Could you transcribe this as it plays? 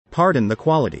Pardon the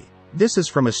quality. This is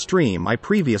from a stream I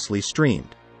previously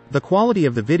streamed. The quality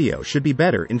of the video should be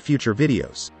better in future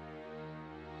videos.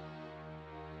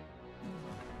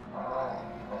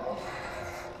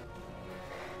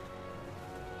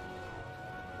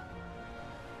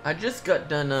 I just got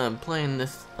done playing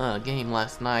this game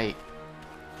last night,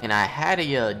 and I had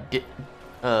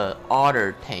a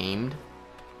otter tamed.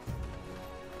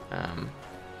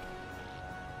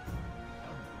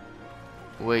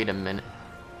 Wait a minute.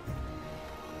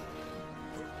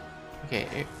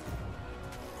 Okay,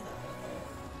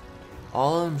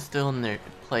 all of them still in their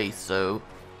place. So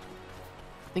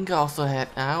I think I also had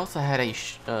a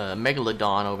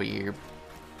megalodon over here.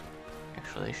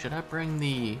 Actually, should I bring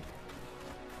the?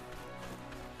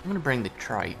 I'm gonna bring the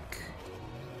trike.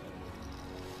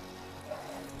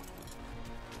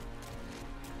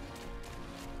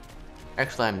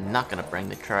 Actually, I'm not gonna bring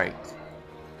the trike.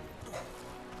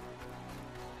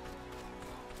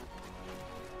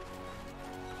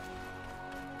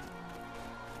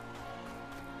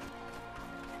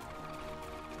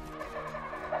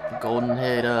 Golden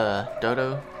head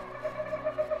dodo.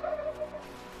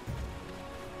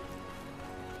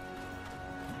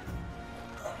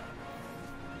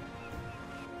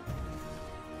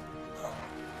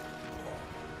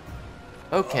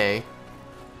 Okay.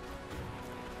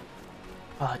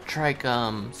 Trike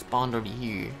spawned over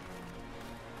here.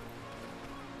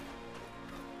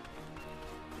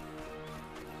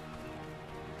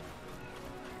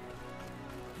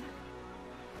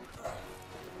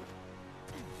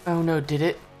 Oh no, did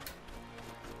it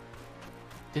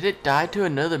die to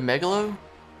another megalo?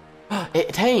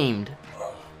 It tamed!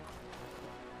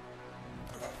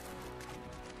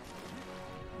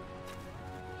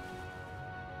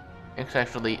 It's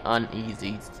actually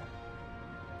uneasy.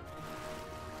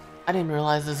 I didn't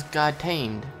realize this guy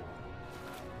tamed.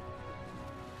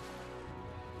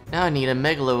 Now I need a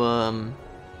megalo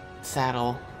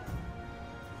saddle.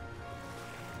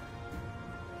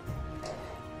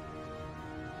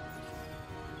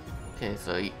 Okay,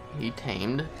 so he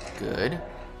tamed. Good.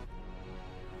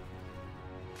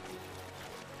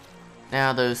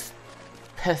 Now those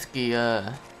pesky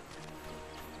what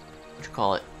you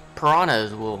call it,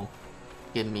 piranhas will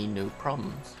give me no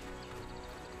problems.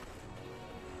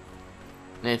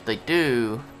 And if they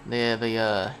do, they have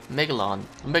a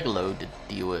megalo to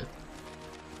deal with.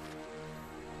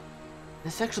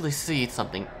 Let's actually see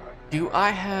something. Do I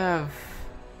have?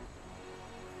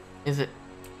 Is it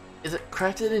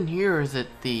crafted in here, or is it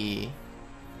the?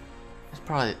 It's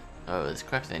probably. Oh, it's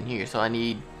crafted in here. So I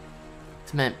need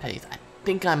cement paste. I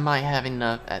think I might have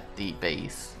enough at the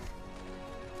base.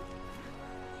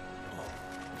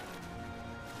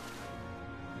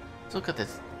 Let's look at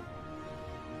this.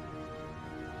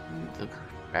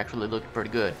 Actually looks pretty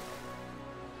good.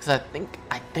 Cause I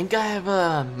think I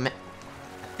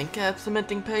have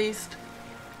cementing paste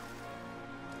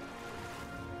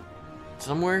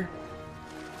somewhere.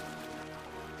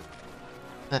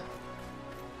 That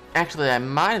actually I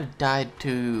might have died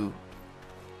to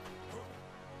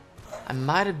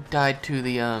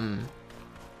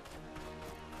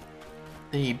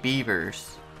the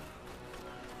beavers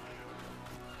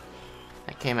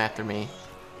that came after me.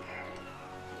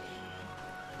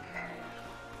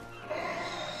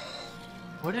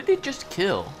 What did it just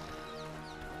kill?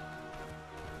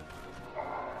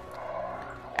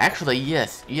 Actually,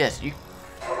 yes, you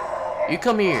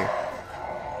come here.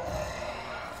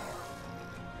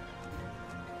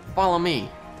 Follow me.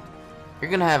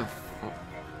 You're gonna have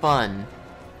fun.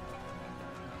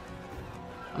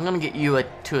 I'm gonna get you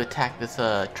to attack this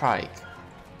trike,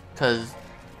 cause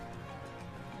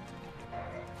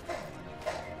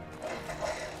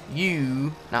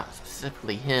you, not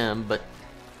specifically him, but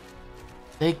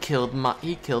he killed my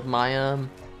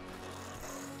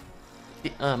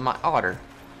my otter.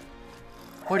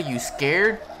 What are you,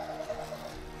 scared?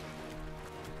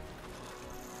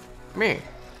 Come here.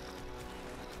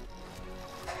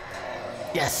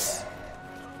 Yes.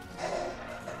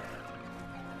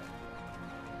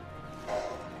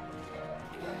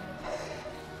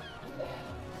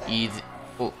 Easy.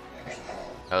 Oh,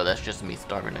 that's just me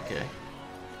starving. Okay.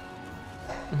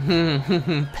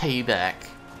 Payback.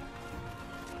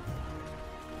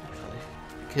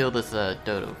 Kill this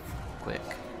dodo quick.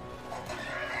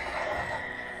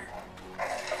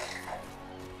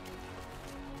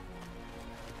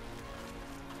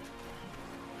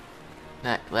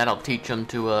 That'll teach him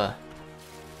to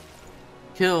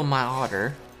kill my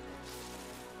otter.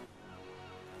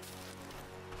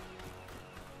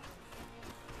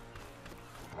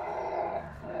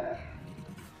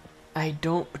 I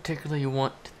don't particularly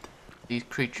want these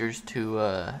creatures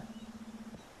to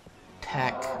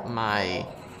attack my...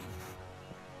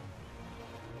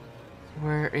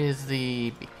 Where is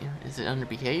the... Is it under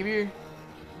behavior?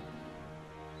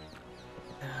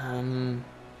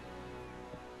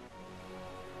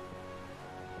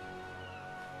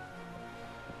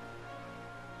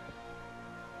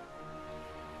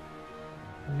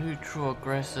 Neutral,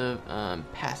 aggressive,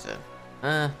 passive.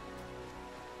 Yeah,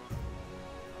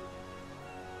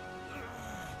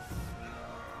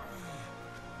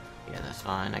 that's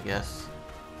fine, I guess.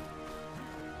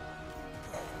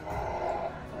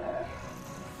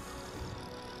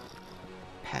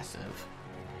 Passive.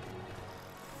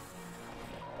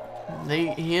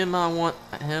 Him I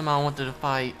wanted to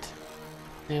fight.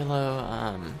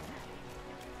 Zillow,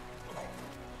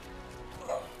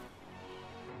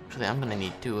 actually, I'm gonna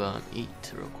need to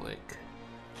eat real quick.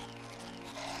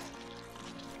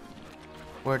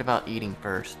 Worried about eating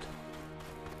first.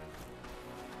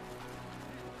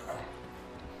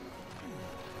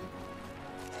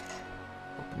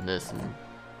 Open this and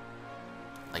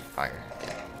like fire.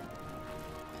 Yeah.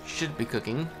 Should be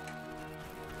cooking.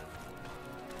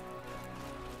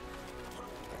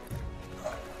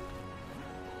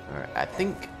 Alright, I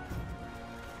think.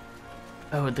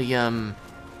 Oh, the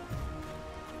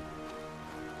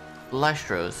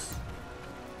Lystros.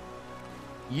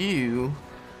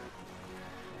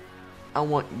 I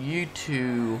want you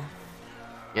to...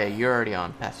 Yeah, you're already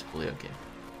on passively, okay.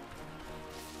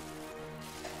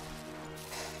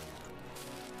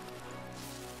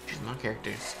 Jeez, my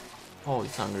character's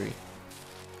always hungry.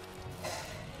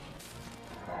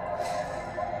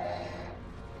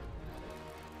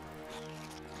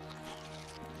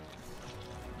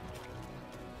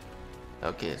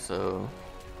 Okay, so...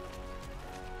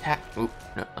 Attack. Oop,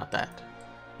 no, not that.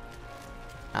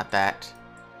 Not that.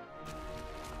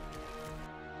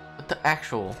 But the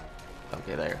actual...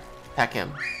 Okay, there. Attack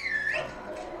him.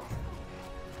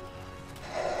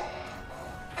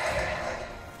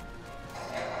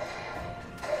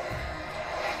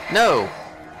 No!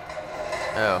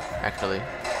 Oh, actually.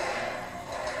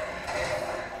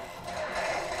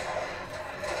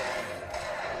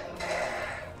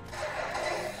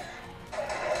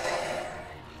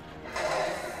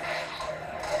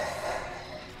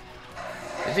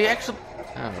 Is he actually...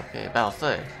 Oh, okay, about to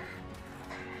say.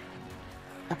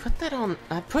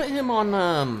 I put him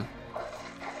on,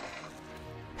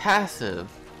 passive.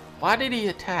 Why did he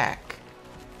attack?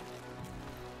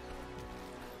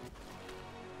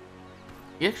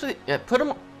 He actually... I put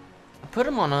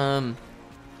him on,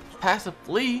 passive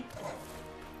flee.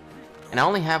 And I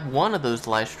only have one of those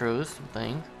Lystros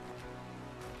things.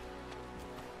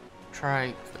 Try...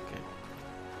 Okay.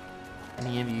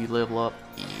 Any of you level up?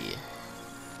 Yeah.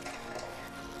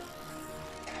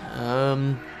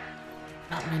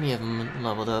 Not many of them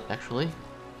leveled up, actually.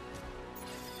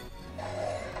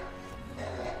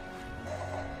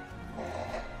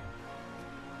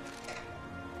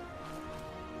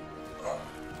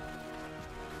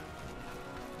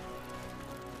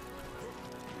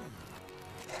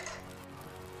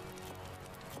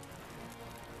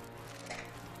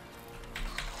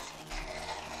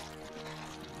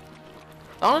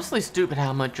 Honestly, stupid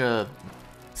how much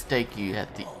steak you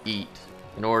have to eat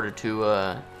in order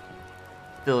to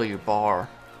fill your bar.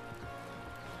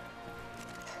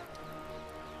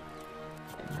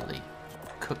 Didn't really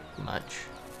cook much.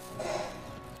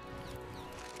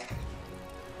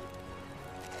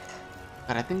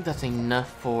 But I think that's enough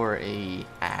for a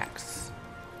axe.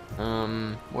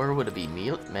 Where would it be?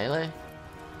 Melee?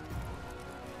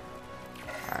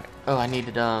 Alright. Oh, I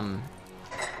needed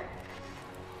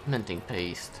cementing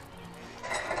paste.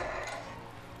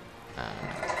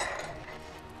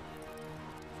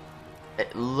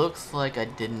 It looks like I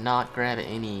did not grab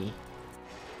any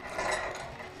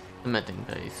cementing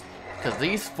paste, because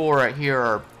these four right here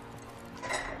are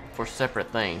for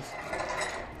separate things.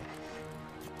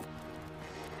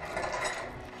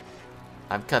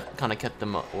 I've kind of kept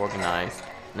them organized,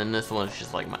 and then this one's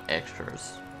just like my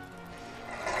extras.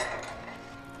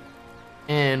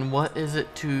 And what is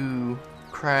it to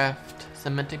craft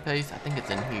cementing paste? I think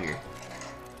it's in here.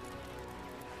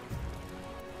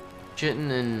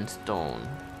 Chitin and stone.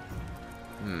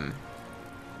 And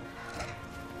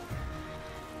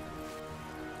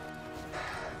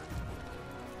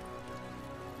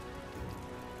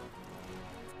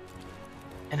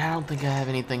I don't think I have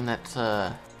anything that's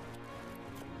yeah,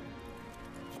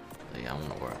 I want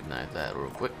to organize that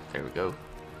real quick. There we go.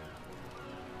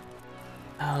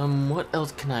 What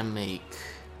else can I make?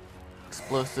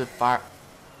 Explosive fire.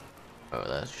 Oh,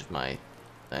 that's just my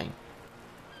thing.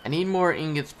 I need more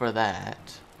ingots for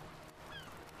that.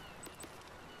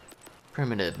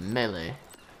 Primitive melee.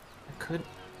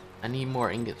 I need more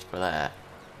ingots for that.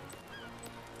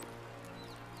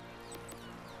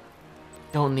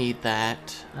 Don't need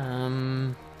that.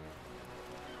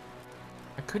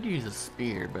 I could use a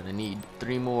spear, but I need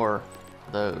 3 more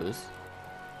of those.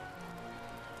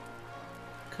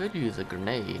 Could use a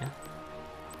grenade.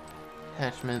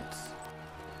 Attachments.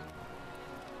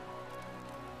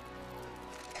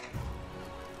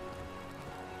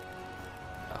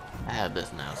 Oh, I have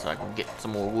this now, so I can get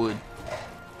some more wood.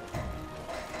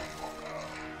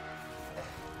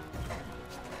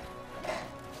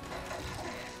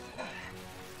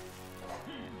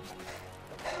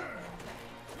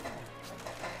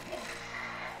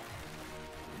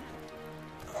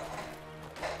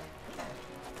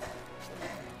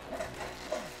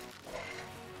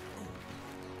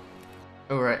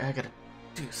 Alright, I gotta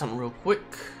do something real quick.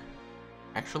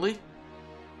 Actually.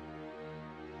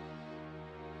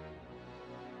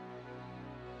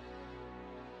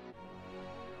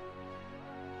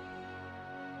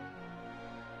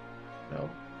 No.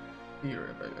 Be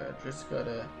right back. I just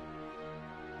gotta...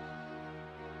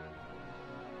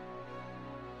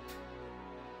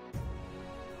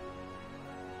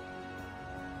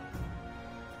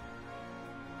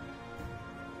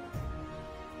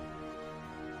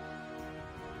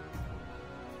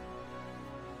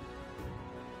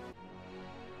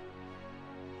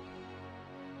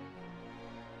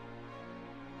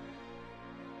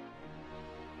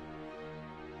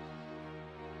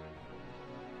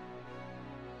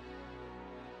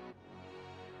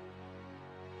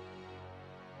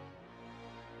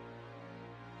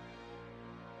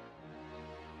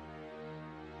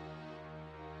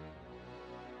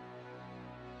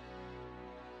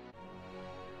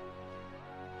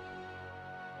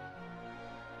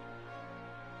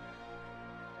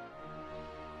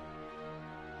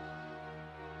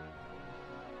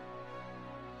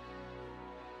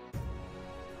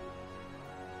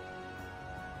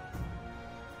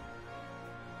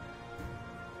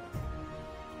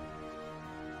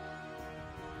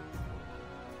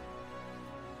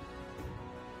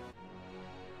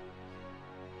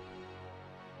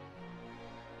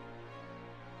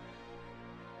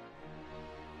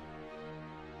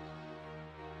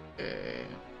 Okay.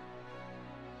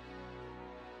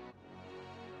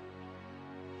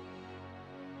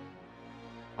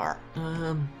 Alright,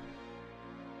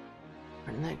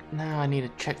 now I need to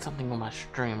check something on my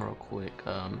stream real quick.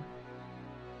 No,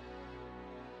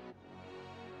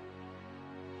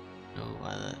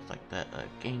 why that's like that.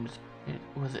 Games, it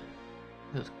was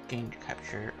game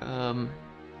capture.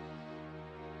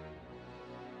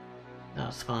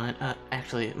 That's fine.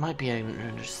 Actually, it might be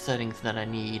under settings that I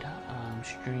need.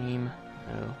 Stream,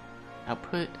 no.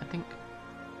 Output, I think.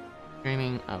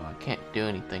 Streaming, oh, I can't do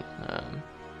anything.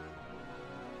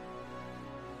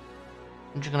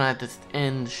 I'm just gonna have to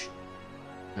end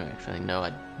no, actually, no,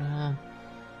 I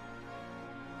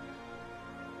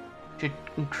should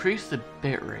increase the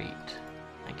bitrate.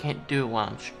 I can't do it while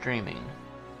I'm streaming.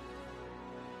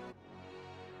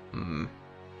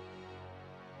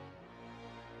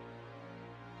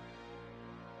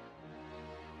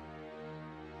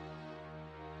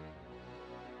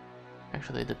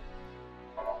 Actually,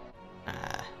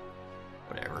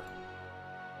 whatever.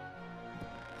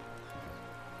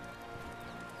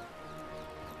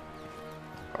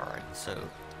 Alright, so...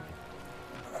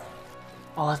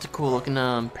 Oh, that's a cool looking,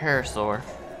 parasaur.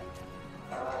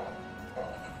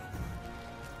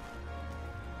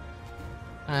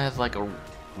 It has like a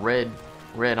red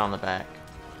on the back.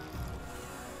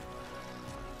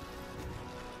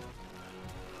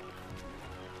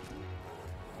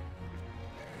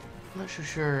 I'm not so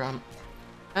sure. I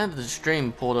have the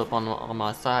stream pulled up on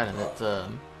my side, and it's I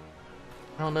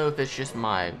don't know if it's just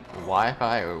my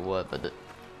Wi-Fi or what, but it's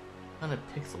kind of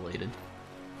pixelated.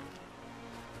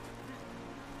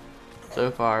 So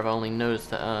far, I've only noticed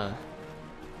that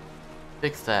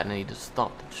fix that, and I need to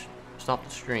stop the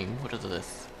stream. What is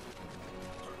this?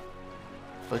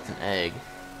 Oh, it's an egg.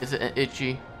 Is it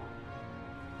itchy?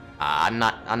 I'm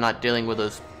not dealing with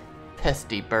those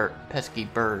pesky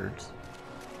birds.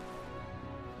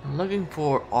 I'm looking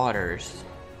for otters.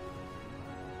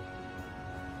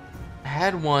 I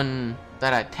had one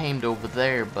that I tamed over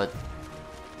there, but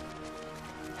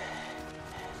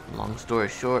long story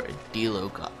short,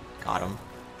 Dilo got him.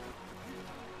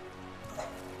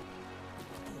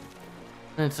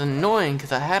 And it's annoying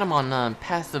because I had him on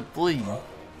passive bleed,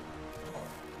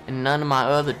 and none of my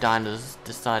other dinos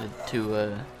decided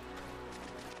to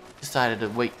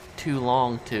wait too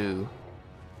long to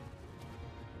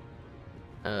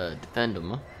defend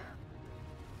him.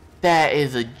 That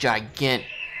is a gigantic.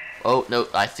 Oh no!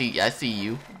 I see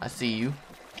you.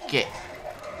 Get.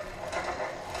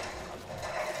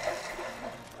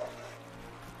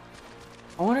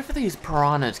 I wonder if these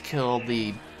piranhas kill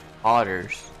the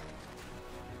otters.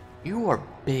 You are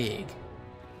big.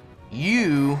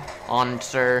 You, on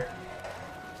sir.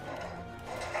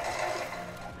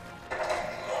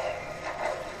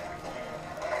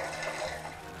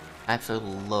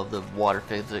 Absolutely love the water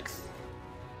physics.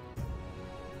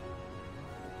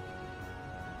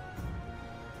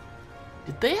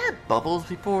 Did they have bubbles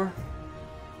before?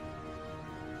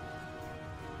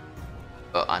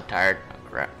 Oh, I'm tired. Oh,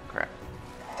 crap.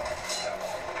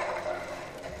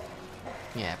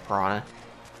 Yeah, piranha.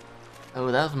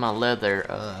 Oh, that was my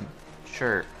leather,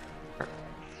 shirt.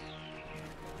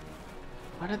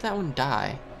 Why did that one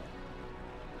die?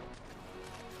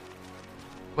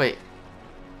 Wait.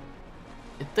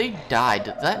 If they died,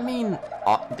 does that mean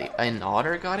an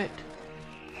otter got it?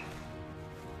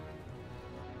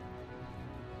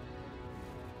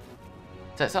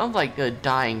 That sounds like a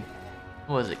dying,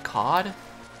 what was it, cod?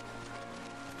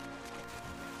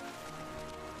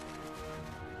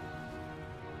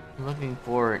 I'm looking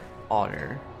for an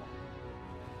otter.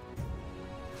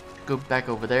 Go back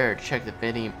over there, check if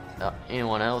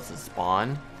anyone else has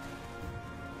spawned.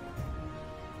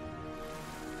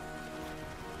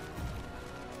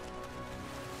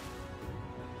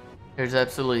 There's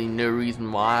absolutely no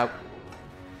reason why.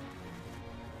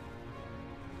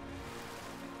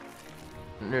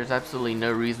 There's absolutely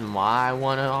no reason why I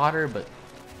want an otter, but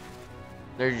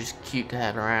they're just cute to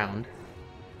have around.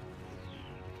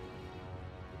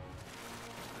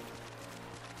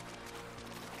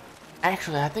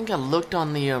 Actually, I think I looked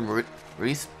on the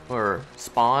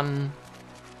spawn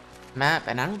map,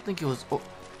 and I don't think it was. Oh,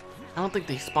 I don't think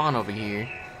they spawn over here.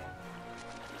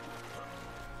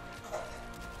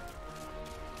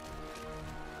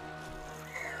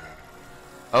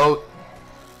 Oh.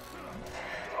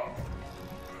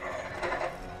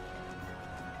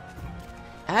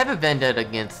 I have a vendetta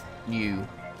against you.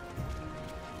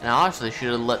 And I honestly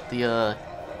should have let the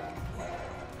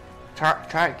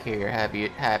track carrier have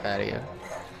at you.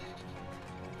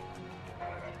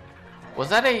 Was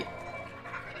that a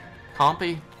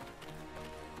compy?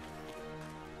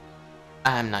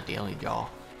 I'm not dealing with y'all.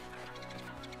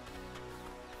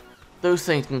 Those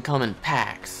things can come in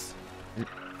packs. If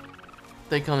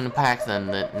they come in packs, then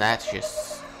that's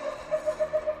just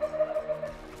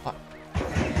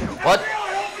what?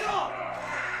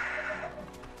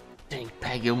 Dang,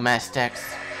 Peggo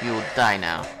Mastex, you'll die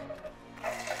now.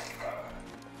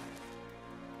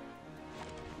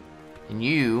 And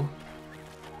you.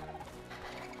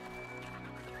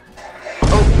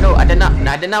 Oh no, I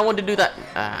did not want to do that.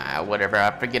 Whatever.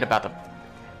 I forget about the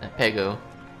Peggo.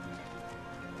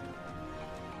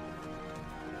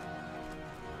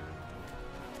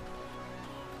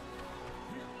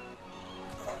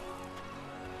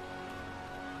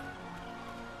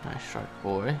 Nice shark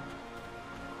boy.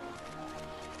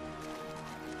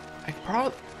 I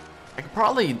could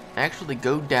probably actually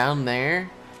go down there,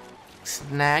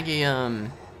 snag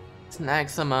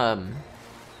some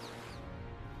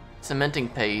cementing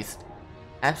paste,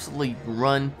 absolutely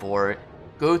run for it,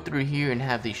 go through here and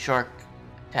have the shark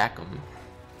attack them.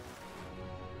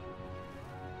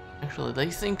 Actually, they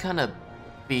seem kind of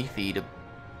beefy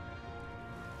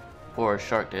for a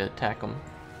shark to attack them.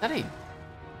 Is that a?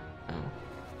 Oh.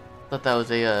 Thought that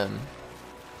was a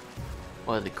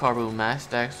what, the Carbo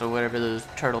Mastax or whatever those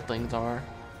turtle things are.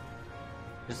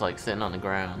 Just like sitting on the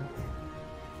ground.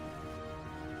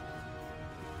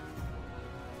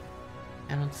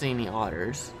 I don't see any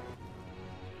otters.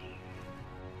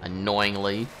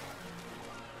 Annoyingly.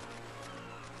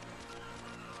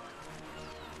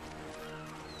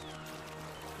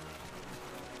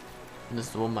 And this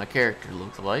is what my character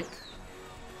looks like.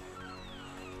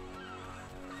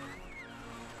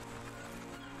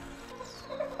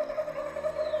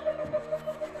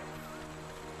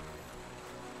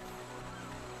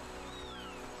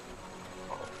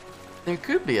 There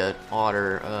could be an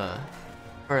otter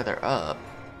further up.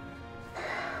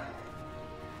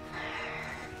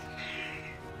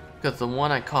 Because the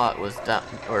one I caught was down,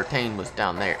 or tamed was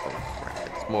down there. Oh crap,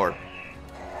 it's more.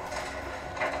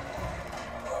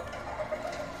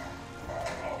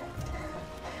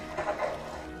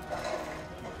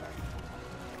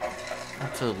 I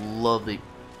absolutely love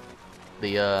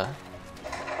the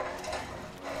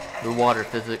water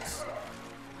physics.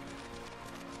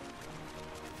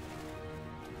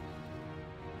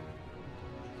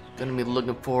 Gonna be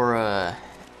looking for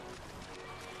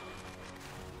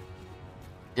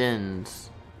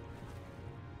dens.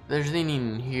 If there's any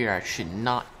in here, I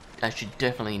should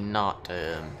definitely not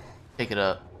pick it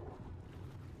up.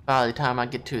 By the time I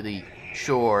get to the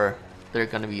shore, they're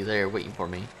gonna be there waiting for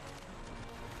me.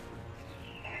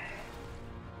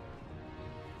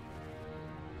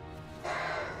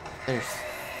 There's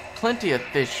plenty of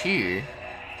fish here.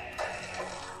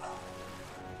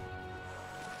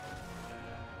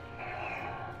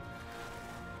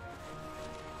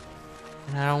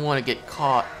 And I don't want to get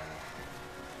caught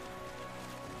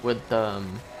with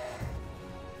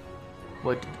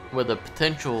with a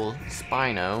potential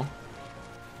Spino.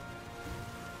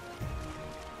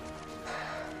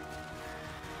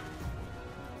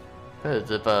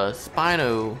 Because if a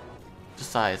Spino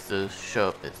decides to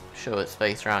show its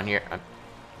face around here,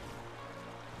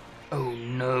 oh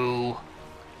no!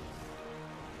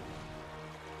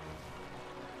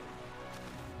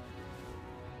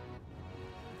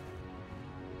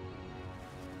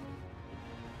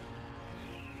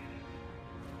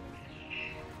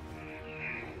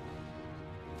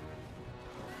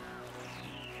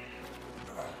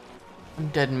 I'm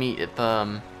dead meat if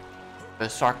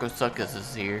Sarcosuchus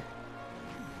is here.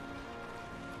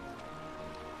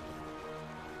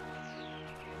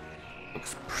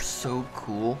 Looks so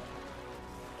cool.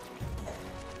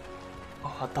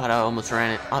 Oh, I thought I almost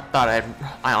ran it.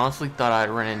 I honestly thought I'd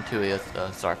run into a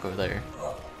Sarco there.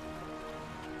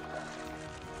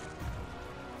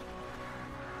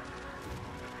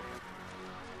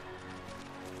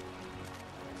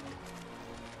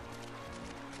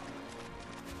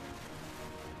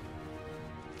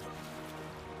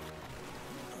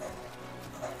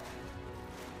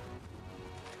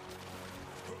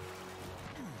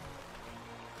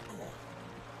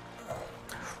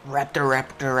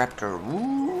 Raptor.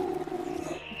 Ooh.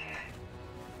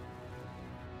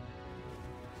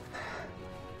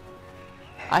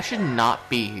 I should not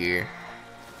be here.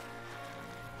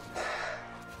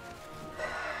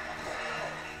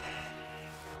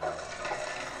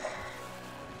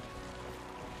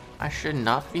 I should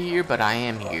not be here, but I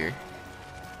am here.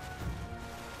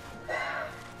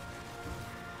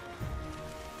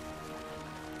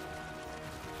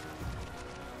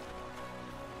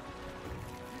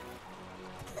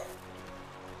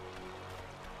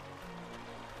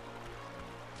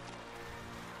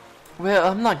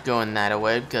 Well, I'm not going that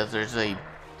way because there's a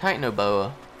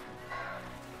Titanoboa.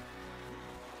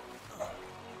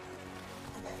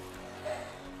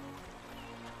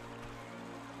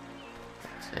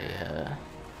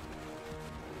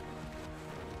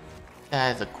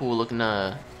 That is a cool looking,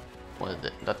 what is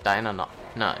it? The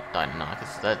not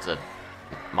Deinonychus, that's a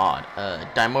mod.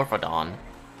 Dimorphodon.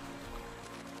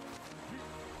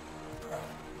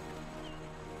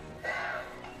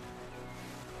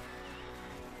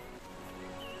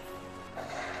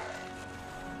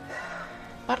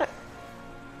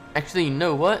 Actually, you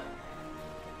know what?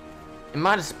 It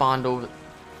might have spawned over.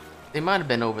 They might have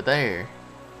been over there.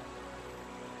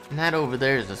 And that over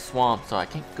there is a swamp, so I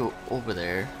can't go over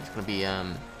there. It's gonna be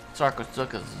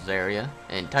Sarcosuchus' area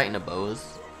and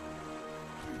Titanoboas.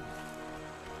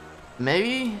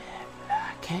 Maybe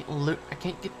I can't look. I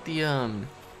can't get the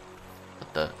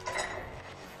what the?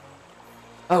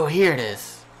 Oh, here it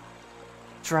is.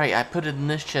 That's right. I put it in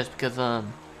this chest because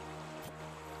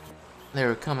they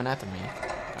were coming after me.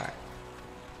 Alright.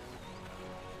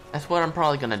 That's what I'm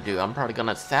probably gonna do. I'm probably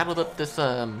gonna saddle up this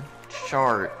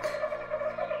shark.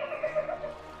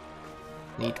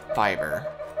 Need fiber.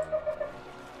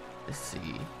 Let's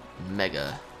see.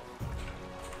 Mega.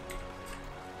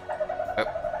 Oh.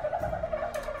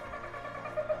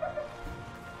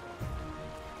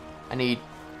 I need.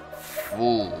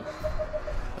 Ooh.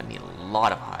 I need a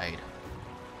lot of hide.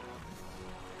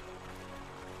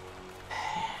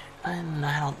 And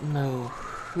I don't know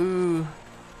who.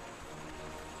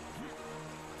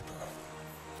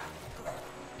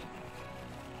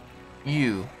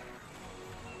 You.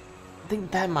 I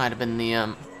think that might have been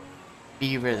the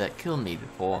beaver that killed me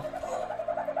before.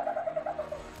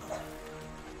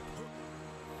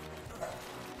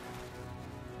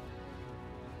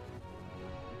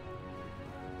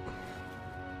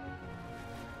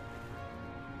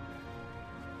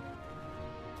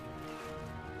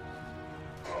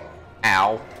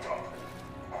 Ow.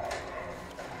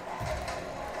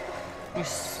 You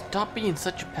stop being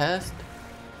such a pest.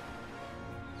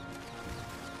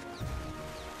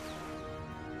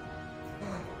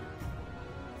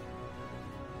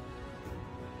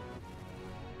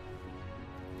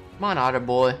 Come on, otter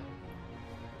boy.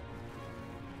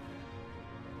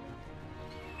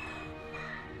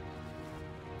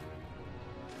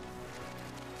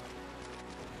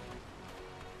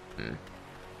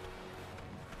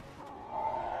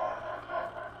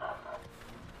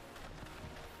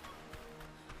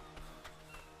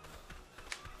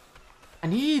 I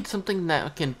need something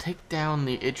that can take down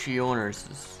the itchy owners.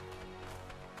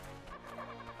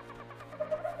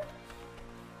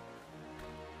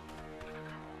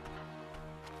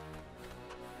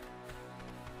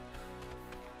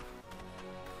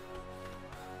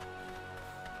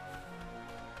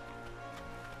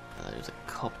 There's a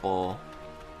couple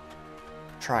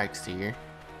trikes here.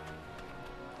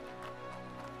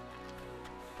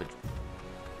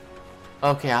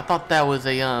 Okay, I thought that was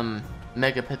a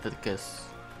Megapithecus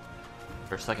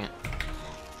for a second.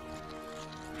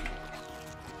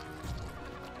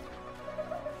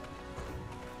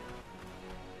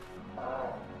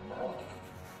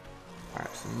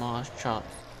 Alright, some moss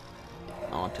chops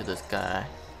onto this guy.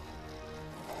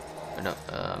 Or no,